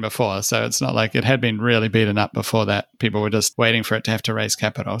had been before, so it's not like it had been really beaten up before that. People were just waiting for it to have to raise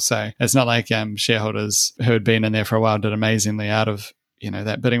capital. So it's not like shareholders who had been in there for a while did amazingly out of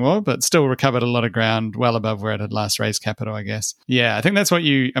that bidding war, but still recovered a lot of ground well above where it had last raised capital, I guess. Yeah, I think that's what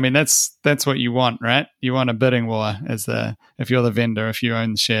that's what you want, right? You want a bidding war if you're the vendor, if you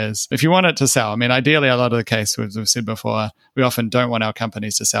own shares, if you want it to sell. I mean, ideally, a lot of the case, as we've said before, we often don't want our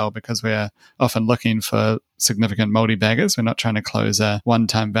companies to sell because we're often looking for significant multi-baggers. We're not trying to close a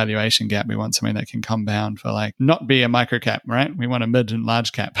one-time valuation gap. We want something that can compound for not be a microcap, right? We want a mid and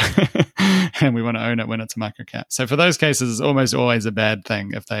large cap and we want to own it when it's a microcap. So for those cases, it's almost always a bad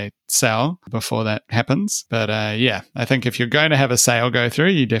thing if they sell before that happens. But I think if you're going to have a sale go through,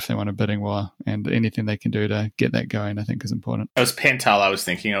 you definitely want a bidding war, and anything they can do to get that going, I think is important. It was Pental I was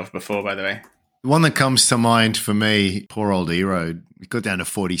thinking of before, by the way. The one that comes to mind for me, poor old Eroad, it got down to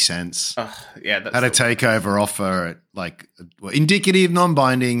 40 cents. Oh, yeah, had a takeover offer at indicative,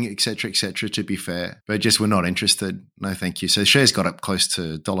 non-binding, et cetera, to be fair. But just we're not interested. No, thank you. So shares got up close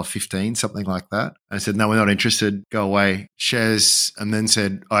to $1.15, something like that. And I said, no, we're not interested. Go away. Shares, and then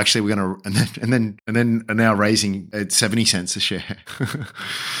said, oh, actually, we're going to, and then are now raising at 70 cents a share.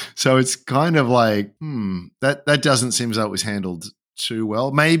 So it's kind of like, that doesn't seem as though it was handled too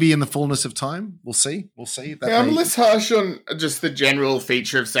well. Maybe in the fullness of time. We'll see. I'm less harsh on just the general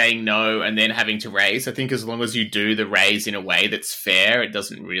feature of saying no and then having to raise. I think as long as you do the raise in a way that's fair, it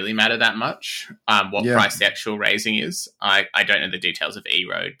doesn't really matter that much what price the actual raising is. I don't know the details of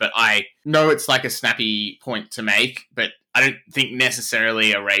Eroad, but I know it's like a snappy point to make, but I don't think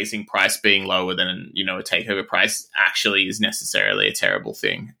necessarily a raising price being lower than a takeover price actually is necessarily a terrible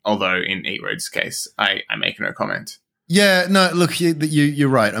thing. Although in Eroad's case, I make no comment. Yeah, no, look, you're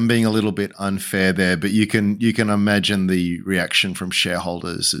right. I'm being a little bit unfair there, but you can imagine the reaction from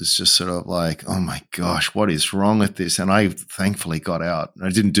shareholders is just sort of like, oh my gosh, what is wrong with this? And I thankfully got out.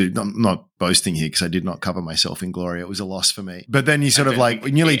 I'm not boasting here because I did not cover myself in glory. It was a loss for me. But then you sort of like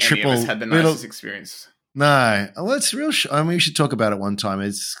nearly triple. Had the nicest experience. No, well, it's real. We should talk about it one time.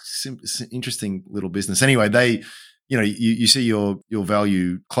 It's an interesting little business. Anyway, you see your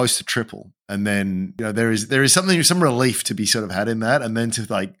value close to triple. And then, there is some relief to be sort of had in that. And then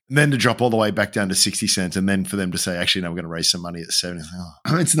to drop all the way back down to 60 cents. And then for them to say, actually, no, we're going to raise some money at 70.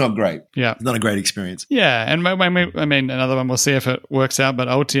 It's not great. Yeah. It's not a great experience. Yeah. And another one, we'll see if it works out, but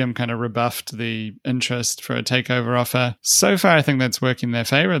Altium kind of rebuffed the interest for a takeover offer. So far, I think that's working in their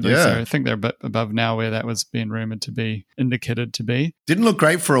favor. Yeah. So I think they're a bit above now where that was being rumored to be indicated to be. Didn't look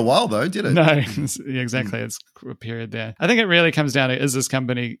great for a while though, did it? No, exactly. It's a period there. I think it really comes down to, is this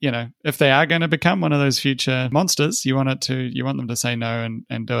company, if they are are going to become one of those future monsters, you want them to say no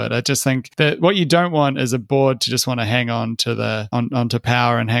and do it. I just think that what you don't want is a board to just want to hang on to onto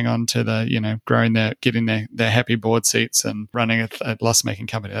power and hang on to getting their happy board seats and running a loss-making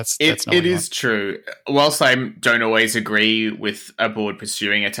company. That's not it is true. Whilst I don't always agree with a board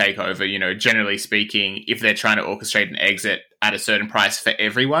pursuing a takeover, generally speaking, if they're trying to orchestrate an exit at a certain price for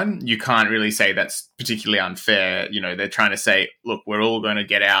everyone, you can't really say that's particularly unfair. They're trying to say, look, we're all going to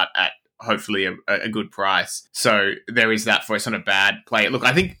get out at hopefully a good price. So there is that for us on a bad play. Look,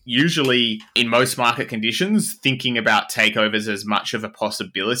 I think usually in most market conditions, thinking about takeovers as much of a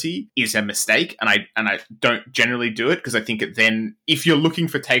possibility is a mistake. And I don't generally do it because I think then if you're looking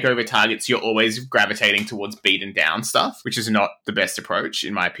for takeover targets, you're always gravitating towards beaten down stuff, which is not the best approach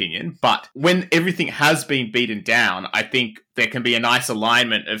in my opinion. But when everything has been beaten down, I think there can be a nice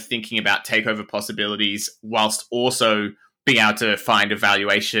alignment of thinking about takeover possibilities whilst also being able to find a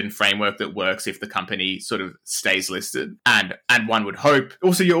valuation framework that works if the company sort of stays listed. And one would hope.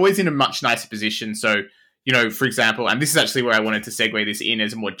 Also, you're always in a much nicer position. So, for example, and this is actually where I wanted to segue this in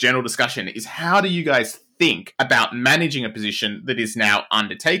as a more general discussion, is how do you guys think about managing a position that is now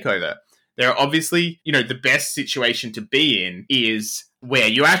under takeover? There are obviously, the best situation to be in is where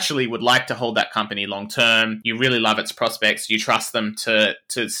you actually would like to hold that company long term. You really love its prospects. You trust them to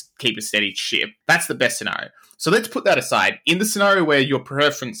keep a steady ship. That's the best scenario. So let's put that aside. In the scenario where your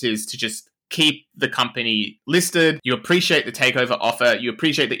preference is to just keep the company listed, you appreciate the takeover offer, you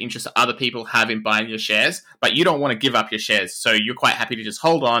appreciate the interest that other people have in buying your shares, but you don't want to give up your shares. So you're quite happy to just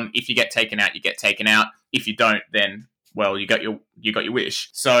hold on. If you get taken out, you get taken out. If you don't, then well, you got your wish.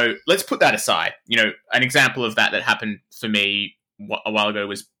 So let's put that aside. An example of that happened for me a while ago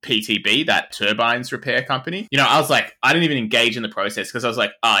was PTB, that turbines repair company. I was like, I didn't even engage in the process because I was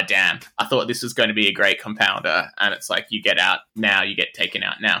like, oh, damn, I thought this was going to be a great compounder. And it's like, you get out now, you get taken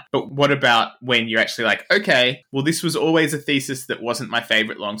out now. But what about when you're actually like, okay, well, this was always a thesis that wasn't my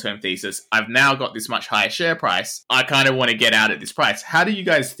favorite long-term thesis. I've now got this much higher share price. I kind of want to get out at this price. How do you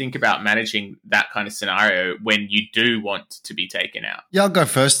guys think about managing that kind of scenario when you do want to be taken out? Yeah, I'll go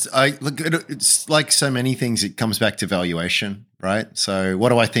first. It's like so many things, it comes back to valuation. Right. So what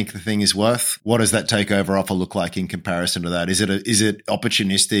do I think the thing is worth? What does that takeover offer look like in comparison to that? Is it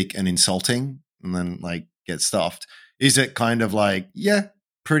opportunistic and insulting and then get stuffed? Is it kind of like, yeah,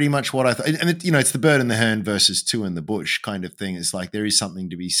 pretty much what I thought? And it's the bird in the hand versus two in the bush kind of thing. It's like there is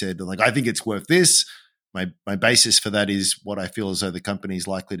something to be said. Like, I think it's worth this. My basis for that is what I feel as though the company is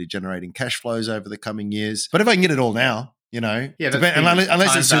likely to generate in cash flows over the coming years. But if I can get it all now,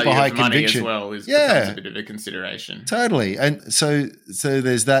 unless it's super high conviction as well becomes a bit of a consideration. Totally. And so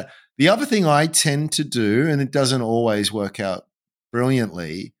there's that. The other thing I tend to do, and it doesn't always work out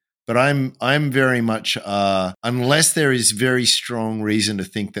brilliantly, but I'm very much unless there is very strong reason to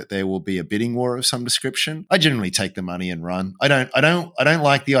think that there will be a bidding war of some description, I generally take the money and run. I don't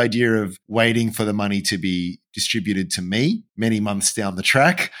like the idea of waiting for the money to be distributed to me many months down the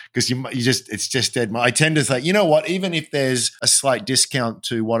track because it's just dead. I tend to say, you know what, even if there's a slight discount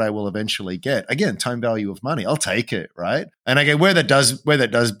to what I will eventually get, again, time value of money, I'll take it, right? And again, where that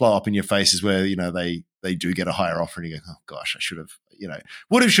does blow up in your face is where they do get a higher offer and you go, oh gosh, I should have,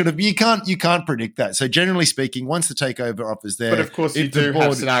 would have, should have. You can't predict that. So generally speaking, once the takeover offer's there, but of course you do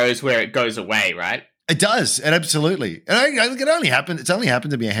have scenarios where it goes away, right? It does, and absolutely. And I think it's only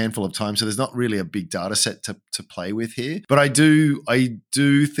happened to me a handful of times, so there's not really a big data set to play with here. But I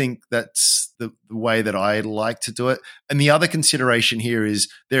do think that's the way that I like to do it. And the other consideration here is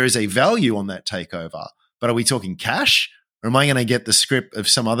there is a value on that takeover, but are we talking cash? Or am I going to get the script of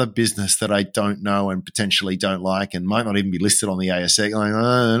some other business that I don't know and potentially don't like and might not even be listed on the ASX? Like,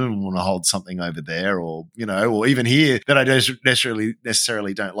 I don't want to hold something over there or even here that I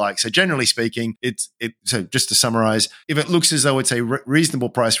necessarily don't like. So generally speaking, so just to summarize, if it looks as though it's a reasonable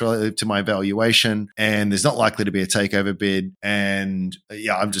price relative to my valuation and there's not likely to be a takeover bid and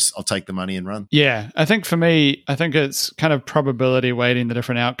I'll take the money and run. Yeah. I think for me, it's kind of probability weighting the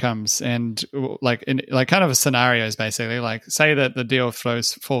different outcomes and kind of scenarios basically. Like say that the deal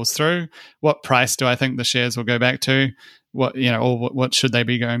falls through, what price do I think the shares will go back to? What should they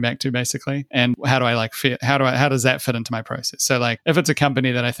be going back to basically? And how do I how does that fit into my process? So if it's a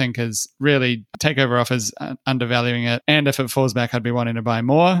company that I think is really takeover offers undervaluing it, and if it falls back, I'd be wanting to buy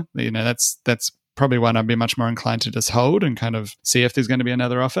more. That's probably one I'd be much more inclined to just hold and kind of see if there's going to be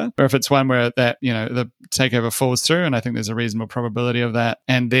another offer. Or if it's one where that, the takeover falls through and I think there's a reasonable probability of that,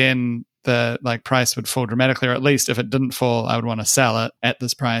 and then the price would fall dramatically, or at least if it didn't fall, I would want to sell it at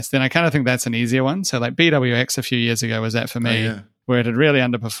this price. Then I kind of think that's an easier one. So BWX a few years ago was that for me. where it had really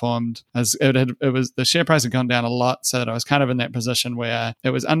underperformed. As it was the share price had gone down a lot, so that I was kind of in that position where it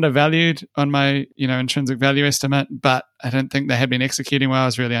was undervalued on my intrinsic value estimate, but I don't think they had been executing well. I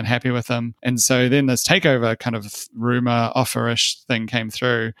was really unhappy with them. And so then this takeover kind of rumor offer-ish thing came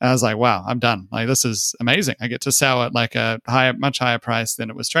through. And I was like, wow, I'm done. Like, this is amazing. I get to sell at like a much higher price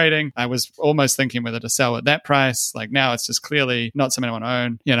than it was trading. I was almost thinking whether to sell at that price. Like, now it's just clearly not something I want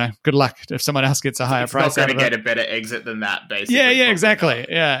to own. Good luck if someone else gets a higher price. It's not going to get a better exit than that, basically. Yeah, exactly.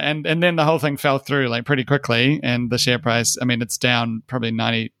 Yeah. And then the whole thing fell through like pretty quickly. And the share price, I mean, it's down probably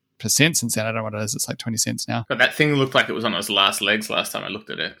 90% since then. I don't know what it is. It's like 20 cents now. But that thing looked like it was on its last legs last time I looked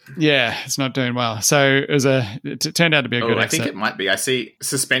at it. Yeah, it's not doing well. So it turned out to be a good exit. I think it might be. I see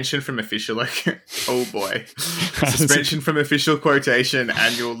suspension from official, oh boy. Suspension from official quotation,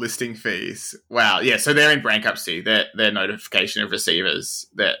 annual listing fees. Wow. Yeah, so they're in bankruptcy. Their notification of receivers,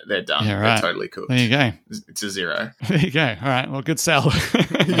 they're done. Yeah, right. They're totally cooked. There you go. It's a zero. There you go. All right. Well, good sell.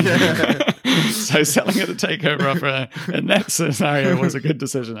 So selling at a takeover offer in that scenario was a good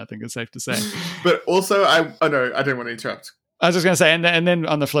decision, I think it's safe to say. But also, I don't want to interrupt. I was just going to say, and then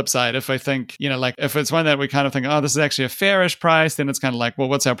on the flip side, if I think, if it's one that we kind of think, oh, this is actually a fairish price, then it's kind of like, well,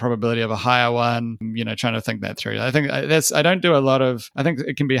 what's our probability of a higher one? Trying to think that through. I think I don't do a lot of, I think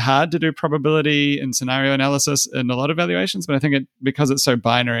it can be hard to do probability and scenario analysis in a lot of valuations, but I think because it's so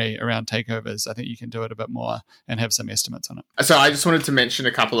binary around takeovers, I think you can do it a bit more and have some estimates on it. So I just wanted to mention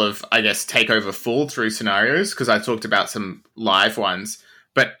a couple of, I guess, takeover fall through scenarios, because I talked about some live ones.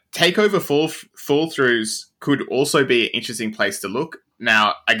 But takeover fall throughs could also be an interesting place to look.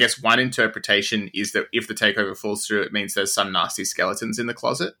 Now, I guess one interpretation is that if the takeover falls through, it means there's some nasty skeletons in the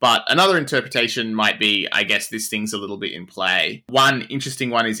closet. But another interpretation might be, I guess this thing's a little bit in play. One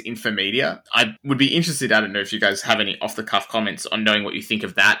interesting one is Infomedia. I would be interested, I don't know if you guys have any off-the-cuff comments on knowing what you think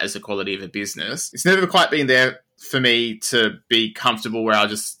of that as a quality of a business. It's never quite been there for me to be comfortable where I'll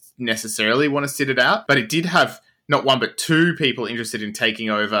just necessarily want to sit it out. But it did have not one, but two people interested in taking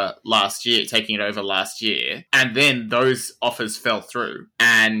it over last year. And then those offers fell through.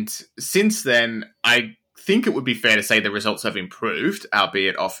 And since then, I think it would be fair to say the results have improved,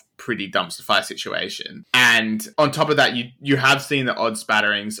 albeit off pretty dumpster fire situation. And on top of that, you have seen the odd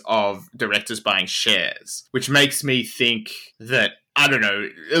spatterings of directors buying shares, which makes me think that, I don't know,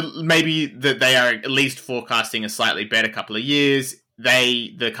 maybe that they are at least forecasting a slightly better couple of years.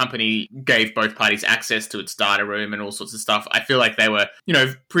 The company gave both parties access to its data room and all sorts of stuff. I feel like they were,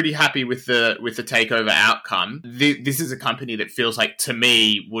 pretty happy with the takeover outcome. This is a company that feels like, to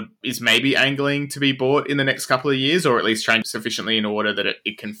me, is maybe angling to be bought in the next couple of years, or at least trying sufficiently in order that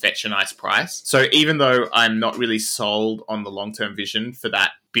it can fetch a nice price. So even though I'm not really sold on the long-term vision for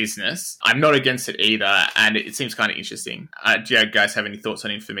that business, I'm not against it either, and it seems kind of interesting. Do you guys have any thoughts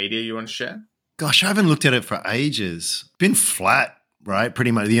on Infomedia you want to share? Gosh, I haven't looked at it for ages. Been flat. Right? Pretty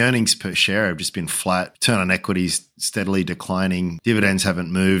much the earnings per share have just been flat. Return on equity's steadily declining. Dividends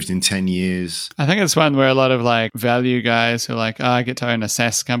haven't moved in 10 years. I think it's one where a lot of like value guys who are like, I get to own a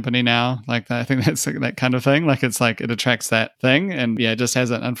SaaS company now. Like, I think that's that kind of thing. Like, it's like it attracts that thing. And yeah, it just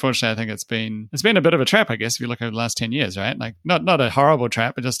hasn't. Unfortunately, I think it's been a bit of a trap, I guess, if you look over the last 10 years, right? Like, not a horrible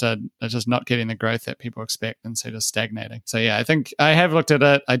trap, but just not getting the growth that people expect, and so just stagnating. So yeah, I think I have looked at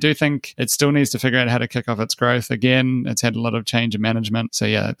it. I do think it still needs to figure out how to kick off its growth again. It's had a lot of change in management. So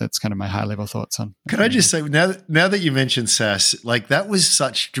yeah, that's kind of my high level thoughts on. Can I just say, now that you mentioned SaaS, like that was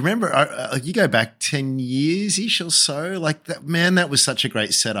such, do you remember, you go back 10 years-ish or so, like that, man, that was such a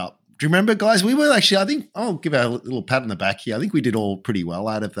great setup. Do you remember, guys? We were actually, I think, I'll give our little pat on the back here. I think we did all pretty well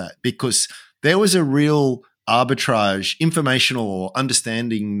out of that, because there was a real arbitrage, informational or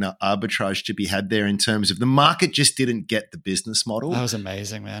understanding arbitrage to be had there, in terms of the market just didn't get the business model. That was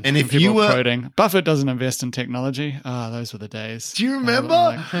amazing, man. And if you were quoting, Buffett doesn't invest in technology. Those were the days. Do you remember?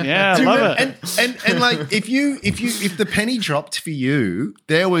 Yeah, I love it. And like if the penny dropped for you,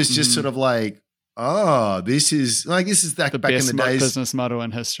 there was just sort of like, this is like that back in the days. Business model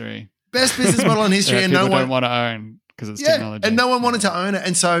in history. Best business model in history, and no one don't want to own because it's technology, and no one wanted to own it,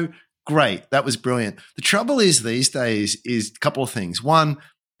 and so. Great. That was brilliant. The trouble is these days is a couple of things. One,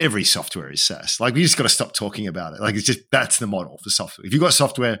 every software is SaaS. Like, we just got to stop talking about it. Like, it's just, that's the model for software. If you've got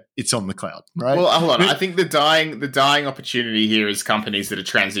software, it's on the cloud, right? Well, hold on. I think the dying opportunity here is companies that are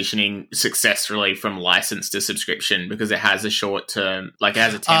transitioning successfully from license to subscription, because it has a short term, like it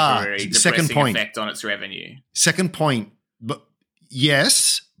has a temporary depressing effect on its revenue. Second point, but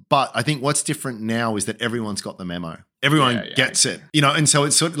yes, but I think what's different now is that everyone's got the memo. Everyone gets it, and so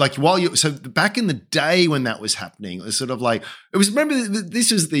it's sort of like so back in the day when that was happening, it was sort of like, remember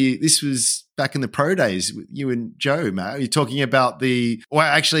this was back in the pro days with you and Joe, Matt. You're talking about the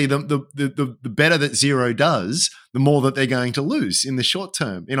better that Xero does, the more that they're going to lose in the short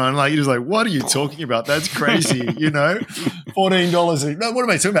term, and like, you're just like, what are you talking about? That's crazy, $14. No, what am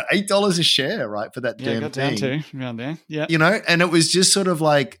I talking about? $8 a share, right? For that damn got thing. down to around there. Yeah. And it was just sort of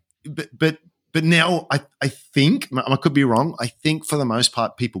like, but now I think, I could be wrong, I think for the most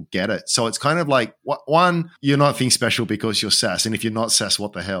part people get it. So it's kind of like, one, you're not being special because you're SaaS. And if you're not SaaS,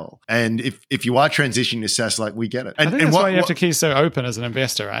 what the hell? And if you are transitioning to SaaS, like, we get it. I think that's why you have to keep so open as an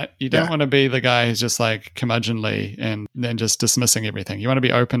investor, right? You don't want to be the guy who's just like curmudgeonly and then just dismissing everything. You want to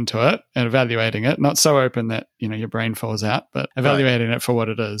be open to it and evaluating it, not so open that, your brain falls out, but evaluating it for what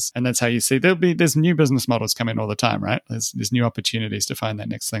it is. And that's how you see there's new business models coming all the time, right? There's new opportunities to find that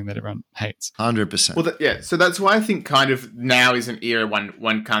next thing that everyone hates. 100%. Well, so that's why I think kind of now is an era when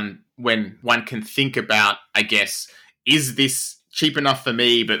one can think about, I guess, is this cheap enough for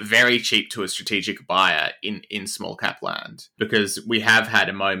me, but very cheap to a strategic buyer in small cap land? Because we have had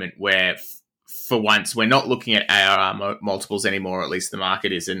a moment where, for once, we're not looking at ARR multiples anymore, or at least the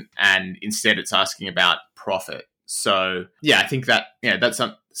market isn't, and instead it's asking about profit. So I think that that's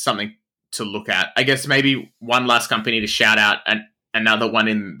something to look at. I guess maybe one last company to shout out, and another one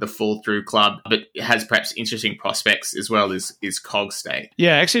in the fall through club, but it has perhaps interesting prospects as well, is Cogstate.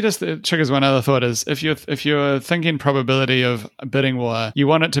 Yeah, actually, just it triggers one other thought is if you're thinking probability of a bidding war, you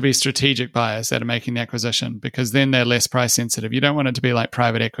want it to be strategic buyers that are making the acquisition, because then they're less price sensitive. You don't want it to be like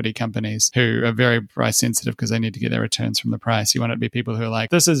private equity companies who are very price sensitive because they need to get their returns from the price. You want it to be people who are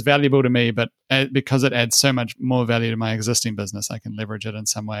like, this is valuable to me, but because it adds so much more value to my existing business, I can leverage it in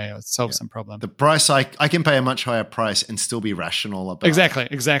some way or solve some problem. The price, I can pay a much higher price and still be rational about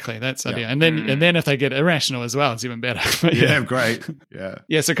Exactly. That's the idea. And then if they get irrational as well, it's even better. But great.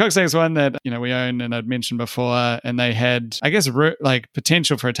 Yeah. So Cogstate is one that we own, and I'd mentioned before, and they had, I guess, like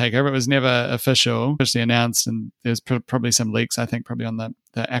potential for a takeover. It was never officially announced, and there's probably some leaks, I think, probably on the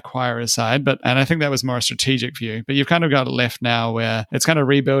acquirer side, and I think that was more a strategic view. But you've kind of got it left now where it's kind of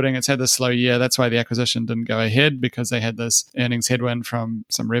rebuilding. It's had this slow year. That's why the acquisition didn't go ahead, because they had this earnings headwind from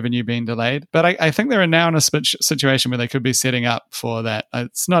some revenue being delayed. But I think they're now in a situation where they could be setting up for that.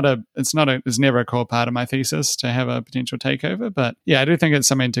 It's never a core part of my thesis to have a potential takeover, but I do think it's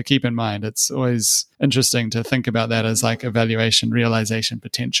something to keep in mind. It's always interesting to think about that as like evaluation, realization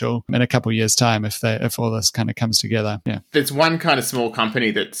potential in a couple of years' time if all this kind of comes together. Yeah, there's one kind of small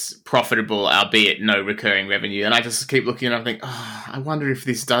company that's profitable, albeit no recurring revenue, and I just keep looking and I think, I wonder if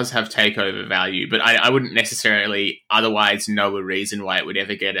this does have takeover value, but I wouldn't necessarily otherwise know a reason why it would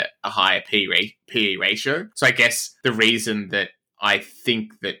ever get a higher PE ratio. So I guess the reason that I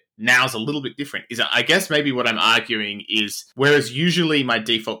think that now's a little bit different is, I guess maybe what I'm arguing is, whereas usually my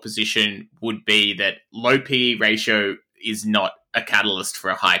default position would be that low PE ratio is not a catalyst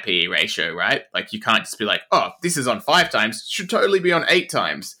for a high PE ratio, right? Like, you can't just be like, this is on 5 times, should totally be on 8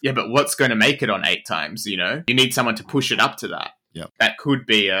 times. Yeah, but what's going to make it on 8 times, You need someone to push it up to that. Yep. That could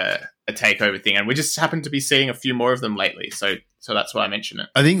be a takeover thing. And we just happen to be seeing a few more of them lately. So that's why I mention it.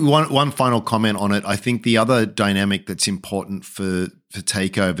 I think one final comment on it. I think the other dynamic that's important for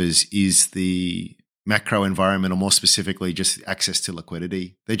takeovers is the macro environment, or more specifically, just access to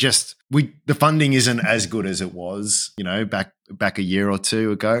liquidity. The funding isn't as good as it was, back a year or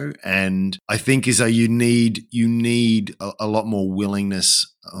two ago. And I think you need a lot more willingness.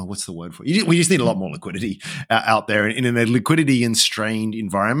 What's the word for it? We just need a lot more liquidity out there in a liquidity constrained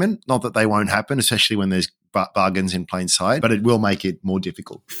environment. Not that they won't happen, especially when there's bargains in plain sight, but it will make it more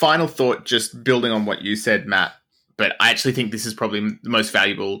difficult. Final thought, just building on what you said, Matt, but I actually think this is probably the most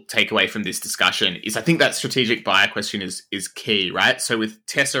valuable takeaway from this discussion, is I think that strategic buyer question is key, right? So with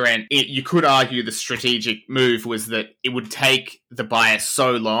Tesserent, you could argue the strategic move was that it would take the buyer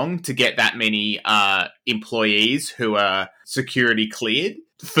so long to get that many employees who are security cleared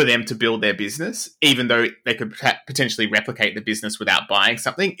for them to build their business, even though they could potentially replicate the business without buying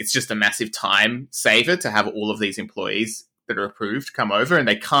something. It's just a massive time saver to have all of these employees that are approved come over, and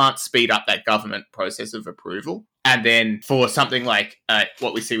they can't speed up that government process of approval. And then for something like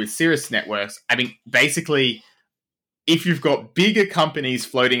what we see with Cirrus networks, I mean, basically, if you've got bigger companies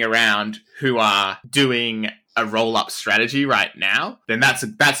floating around who are doing a roll-up strategy right now, then that's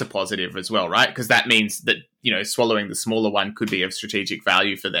a positive as well, right? Because that means that, swallowing the smaller one could be of strategic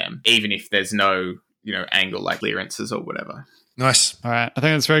value for them, even if there's no, angle like clearances or whatever. Nice. All right. I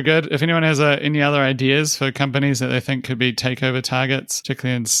think that's very good. If anyone has any other ideas for companies that they think could be takeover targets,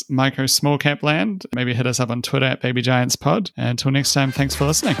 particularly in micro small cap land, maybe hit us up on Twitter @BabyGiantsPod. And until next time, thanks for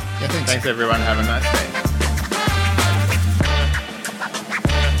listening. Yeah, thanks everyone. Have a nice day.